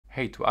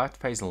Hey, to add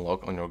Face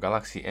Unlock on your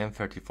Galaxy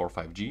M34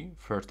 5G,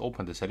 first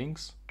open the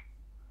settings,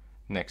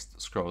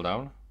 next scroll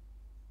down,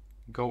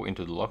 go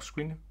into the lock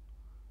screen,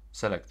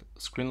 select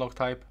Screen Lock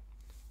type,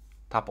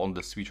 tap on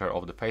the switcher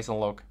of the Face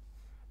Unlock,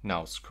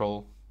 now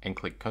scroll and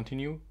click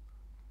Continue.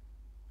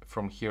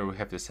 From here we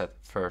have to set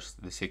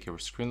first the Secure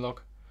Screen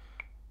Lock,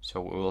 so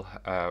we will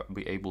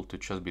be able to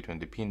choose between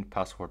the PIN,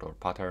 password or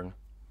pattern.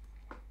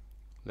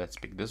 Let's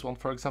pick this one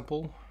for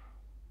example,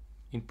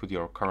 input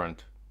your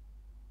current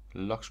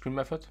lock screen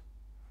method,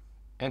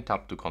 and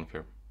tap to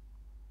confirm.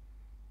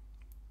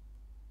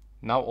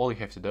 Now all you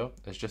have to do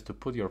is just to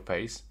put your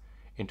face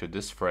into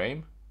this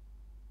frame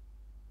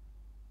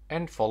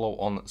and follow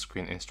on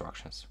screen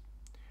instructions.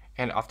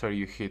 And after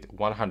you hit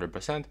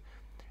 100%,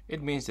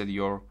 it means that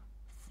your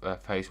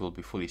face will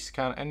be fully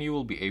scanned and you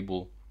will be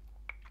able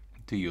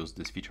to use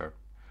this feature.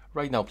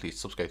 Right now, please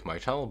subscribe to my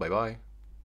channel. Bye bye.